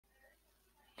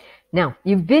Now,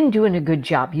 you've been doing a good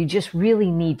job. You just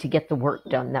really need to get the work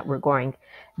done that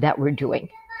we're doing.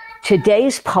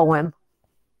 Today's poem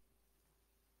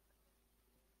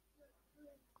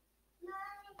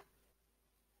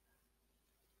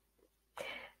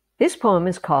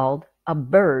is called A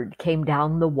Bird Came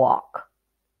Down the Walk.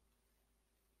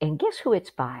 And guess who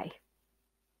it's by?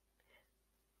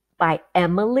 By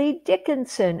Emily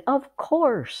Dickinson, of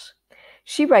course.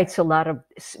 She writes a lot of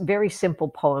very simple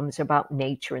poems about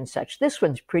nature and such. This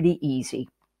one's pretty easy.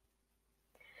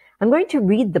 I'm going to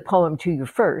read the poem to you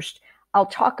first. I'll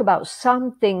talk about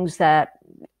some things that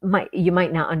you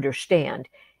might not understand,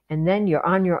 and then you're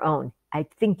on your own. I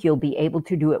think you'll be able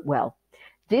to do it well.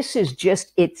 This is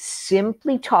it's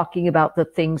simply talking about the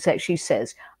things that she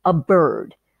says. A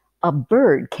bird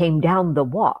came down the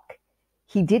walk.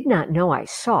 He did not know I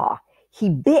saw. He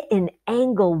bit an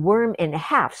angleworm in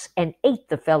halves and ate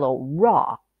the fellow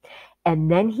raw.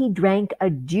 And then he drank a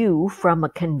dew from a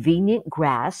convenient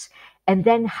grass, and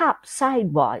then hopped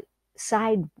sidewise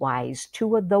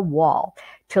to the wall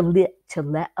to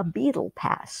let a beetle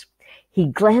pass. He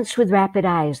glanced with rapid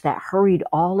eyes that hurried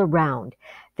all around.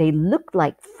 They looked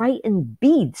like frightened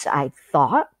beads, I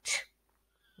thought.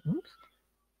 Oops.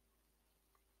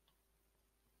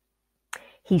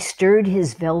 He stirred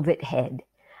his velvet head.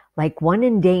 Like one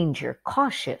in danger,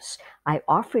 cautious, I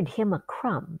offered him a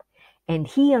crumb, and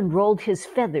he unrolled his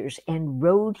feathers and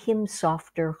rowed him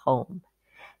softer home.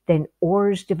 Then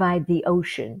oars divide the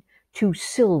ocean, to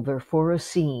silver for a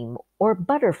seam, or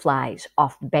butterflies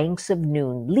off banks of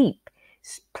noon leap,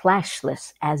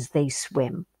 splashless as they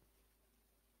swim.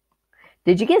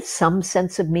 Did you get some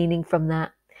sense of meaning from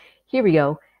that? Here we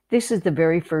go. This is the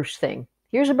very first thing.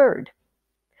 Here's a bird.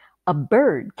 A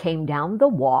bird came down the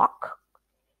walk.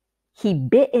 He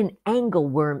bit an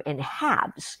angleworm in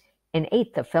halves and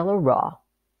ate the fellow raw.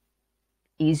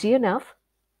 Easy enough.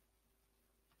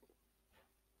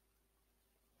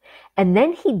 And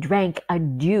then he drank a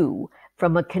dew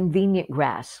from a convenient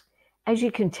grass. As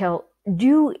you can tell,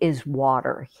 dew is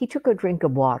water. He took a drink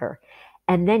of water,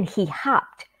 and then he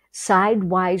hopped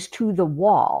sidewise to the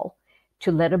wall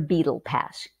to let a beetle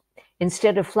pass.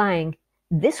 Instead of flying,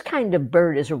 this kind of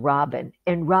bird is a robin,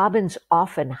 and robins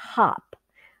often hop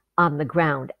on the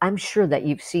ground. I'm sure that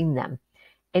you've seen them.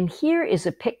 And here is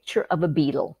a picture of a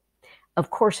beetle. Of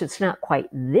course, it's not quite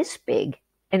this big,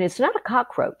 and it's not a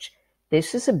cockroach.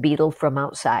 This is a beetle from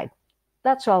outside.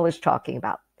 That's all it's talking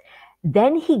about.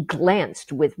 Then he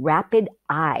glanced with rapid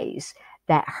eyes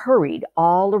that hurried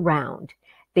all around.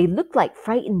 They looked like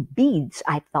frightened beads,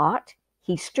 I thought.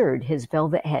 He stirred his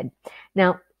velvet head.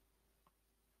 Now,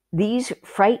 these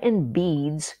frightened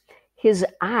beads, his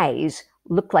eyes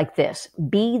look like this.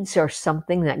 Beads are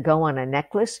something that go on a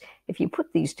necklace. If you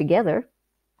put these together,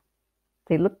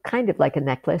 they look kind of like a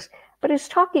necklace, but it's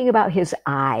talking about his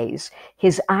eyes.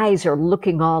 His eyes are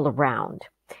looking all around,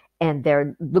 and they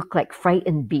look like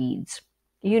frightened beads.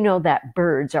 You know that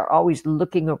birds are always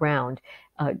looking around,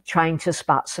 trying to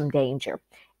spot some danger.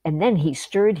 And then he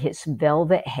stirred his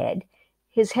velvet head.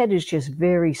 His head is just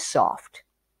very soft.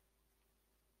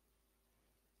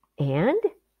 And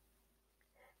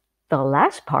the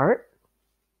last part,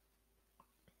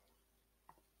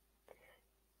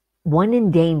 one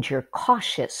in danger,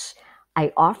 cautious,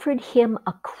 I offered him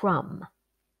a crumb.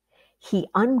 He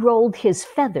unrolled his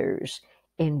feathers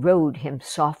and rowed him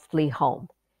softly home.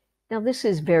 Now this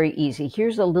is very easy.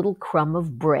 Here's a little crumb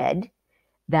of bread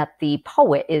that the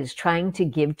poet is trying to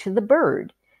give to the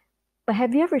bird. But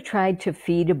have you ever tried to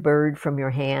feed a bird from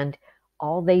your hand?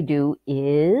 All they do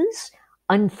is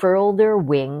unfurl their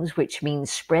wings, which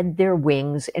means spread their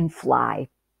wings and fly.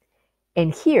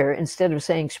 And here, instead of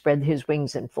saying spread his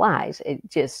wings and flies, it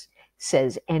just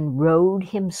says, and rowed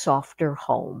him softer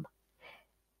home.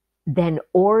 Then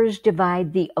oars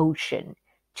divide the ocean,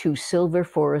 to silver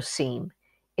for a seam.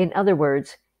 In other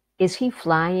words, is he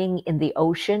flying in the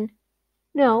ocean?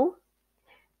 No,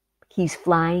 he's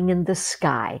flying in the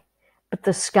sky. But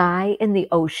the sky and the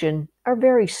ocean are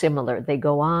very similar. They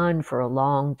go on for a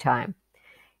long time.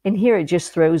 And here it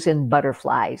just throws in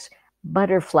butterflies.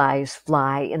 Butterflies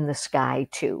fly in the sky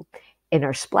too, and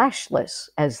are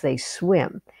splashless as they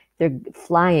swim. They're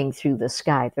flying through the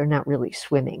sky. They're not really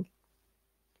swimming.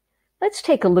 Let's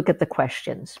take a look at the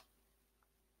questions.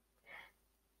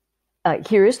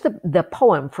 Here is the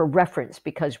poem for reference,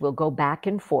 because we'll go back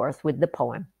and forth with the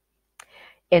poem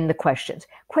and the questions.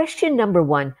 Question number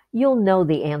 1, you'll know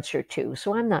the answer to,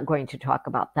 so I'm not going to talk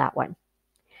about that one.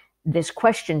 This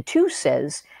question 2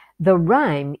 says, the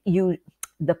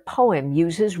poem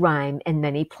uses rhyme in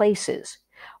many places.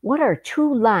 What are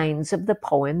 2 lines of the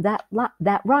poem that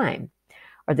rhyme?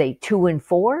 Are they 2 and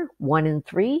 4, 1 and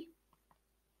 3,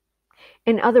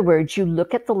 In other words, you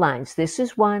look at the lines. This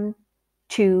is 1,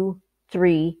 2,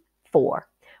 3, 4.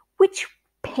 Which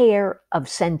pair of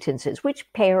sentences,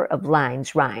 which pair of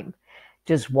lines rhyme?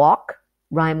 Does walk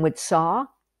rhyme with saw?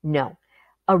 No.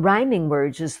 A rhyming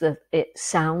word it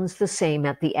sounds the same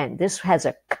at the end. This has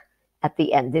a k at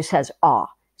the end. This has aw.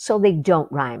 So they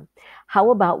don't rhyme.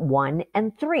 How about 1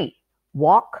 and 3?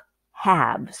 Walk,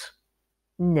 halves.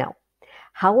 No.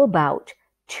 How about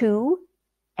 2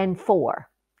 and 4?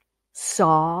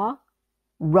 Saw,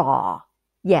 raw.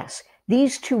 Yes,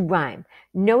 these two rhyme.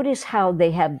 Notice how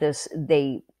they have this,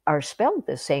 they are spelled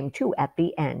the same too at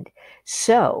the end.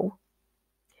 So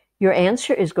your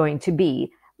answer is going to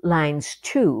be lines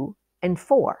 2 and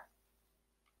 4.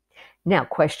 Now,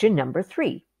 question number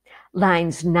 3.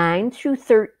 Lines 9 through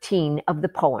 13 of the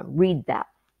poem. Read that.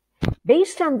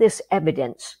 Based on this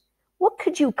evidence, what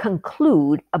could you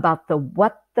conclude about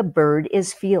what the bird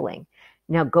is feeling?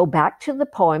 Now go back to the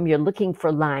poem. You're looking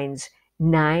for lines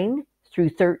 9 through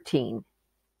 13.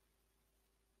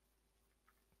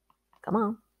 Come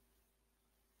on.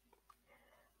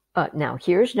 Now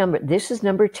here's this is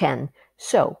number 10.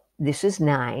 So this is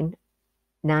 9,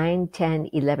 10,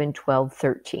 11, 12,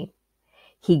 13.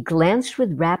 He glanced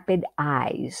with rapid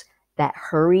eyes that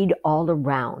hurried all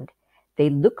around. They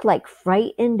looked like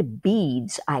frightened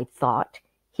beads, I thought.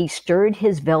 He stirred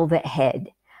his velvet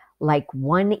head like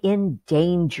one in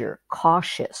danger,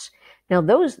 cautious. Now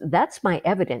that's my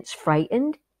evidence.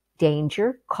 Frightened,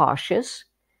 danger, cautious.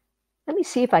 Let me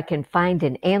see if I can find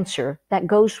an answer that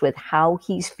goes with how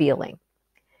he's feeling.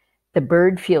 The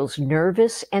bird feels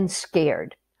nervous and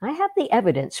scared. I have the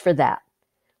evidence for that.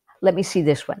 Let me see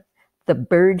this one. The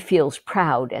bird feels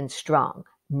proud and strong.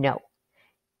 No.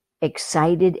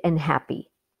 Excited and happy.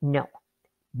 No.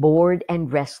 Bored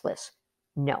and restless.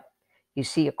 No. You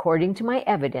see, according to my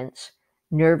evidence,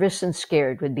 nervous and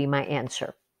scared would be my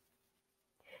answer.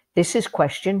 This is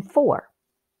question 4.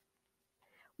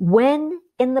 When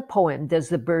in the poem does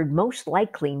the bird most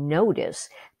likely notice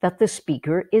that the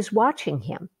speaker is watching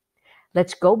him?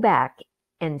 Let's go back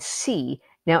and see.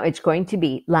 Now it's going to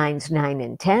be lines 9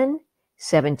 and 10,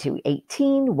 7 to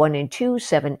 18, 1 and 2,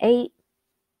 7, 8.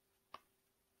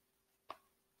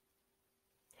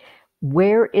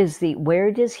 Where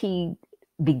does he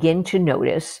begin to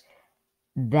notice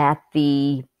that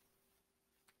the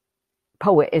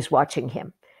poet is watching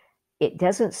him? It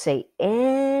doesn't say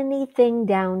anything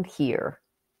down here.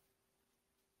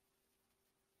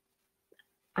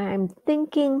 I'm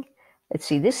thinking, let's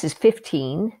see, this is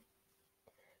 15.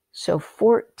 So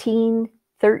 14,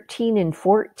 13, and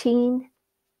 14.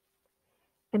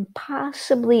 And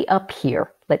possibly up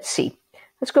here. Let's see.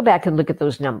 Let's go back and look at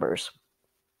those numbers.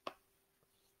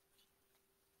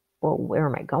 Well, where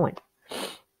am I going?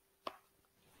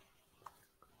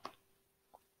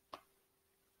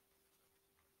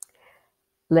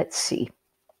 Let's see.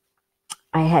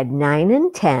 I had 9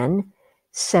 and 10,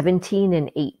 17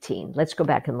 and 18. Let's go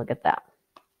back and look at that.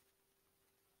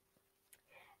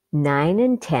 9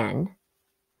 and 10.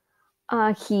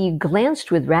 He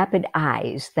glanced with rapid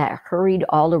eyes that hurried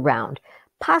all around.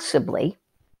 Possibly.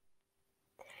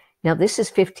 Now this is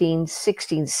 15,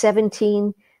 16,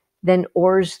 17. Then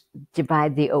oars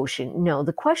divide the ocean. No,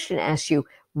 the question asks you,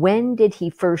 when did he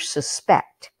first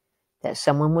suspect that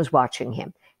someone was watching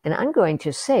him? And I'm going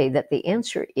to say that the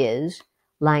answer is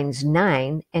lines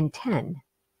 9 and 10.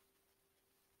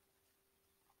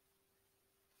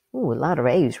 Ooh, a lot of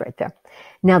A's right there.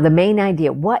 Now, the main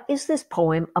idea. What is this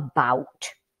poem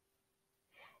about?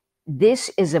 This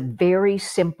is a very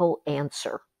simple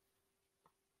answer.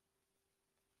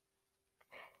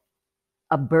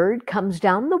 A bird comes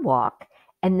down the walk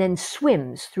and then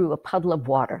swims through a puddle of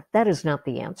water. That is not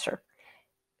the answer.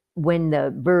 When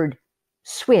the bird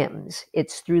swims,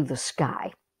 it's through the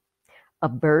sky. A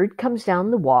bird comes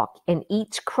down the walk and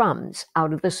eats crumbs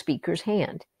out of the speaker's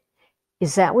hand.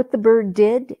 Is that what the bird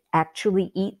did?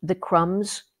 Actually eat the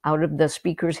crumbs out of the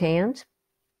speaker's hand?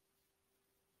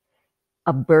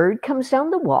 A bird comes down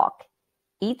the walk,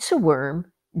 eats a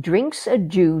worm, drinks a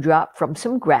dewdrop from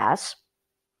some grass.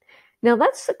 Now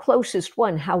that's the closest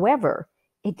one. However,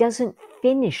 it doesn't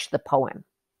finish the poem.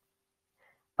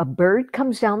 A bird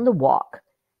comes down the walk,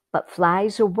 but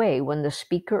flies away when the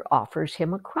speaker offers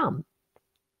him a crumb.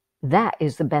 That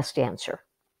is the best answer.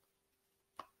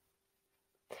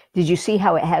 Did you see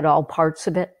how it had all parts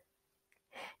of it?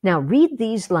 Now read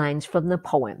these lines from the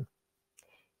poem.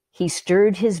 He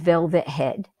stirred his velvet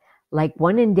head, like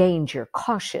one in danger,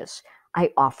 cautious.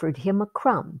 I offered him a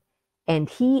crumb, and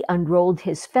he unrolled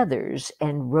his feathers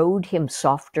and rowed him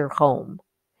softer home.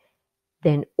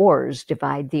 Then oars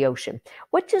divide the ocean.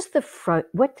 What does the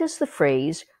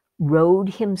phrase rode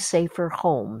him safer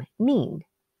home mean?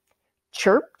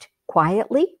 Chirped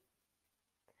quietly?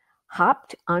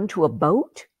 Hopped onto a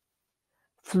boat?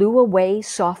 Flew away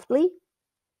softly?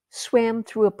 Swam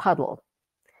through a puddle?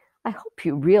 I hope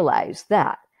you realize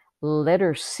that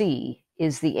letter C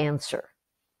is the answer.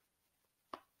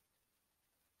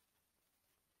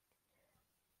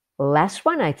 Last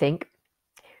one, I think.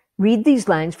 Read these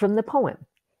lines from the poem.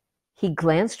 He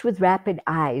glanced with rapid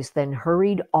eyes, then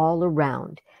hurried all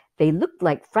around. They looked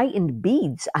like frightened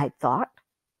beads, I thought.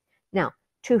 Now,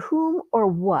 to whom or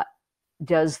what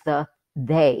does the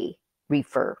they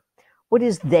refer? What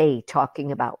is they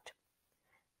talking about?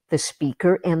 The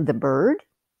speaker and the bird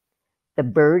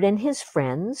and his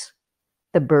friends,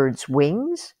 the bird's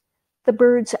wings, the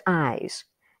bird's eyes.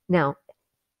 Now,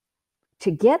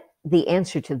 to get the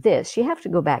answer to this, you have to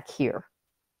go back here.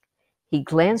 He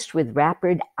glanced with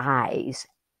rapid eyes.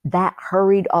 That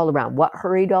hurried all around. What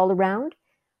hurried all around?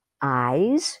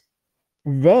 Eyes.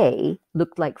 They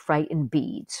looked like frightened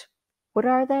beads. What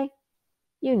are they?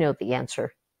 You know the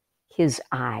answer. His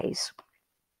eyes.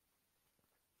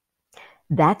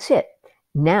 That's it.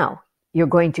 Now you're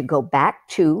going to go back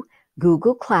to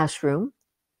Google Classroom,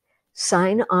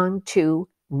 sign on to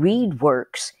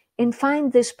ReadWorks, and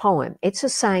find this poem. It's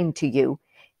assigned to you,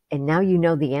 and now you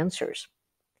know the answers.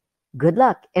 Good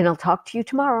luck, and I'll talk to you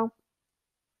tomorrow.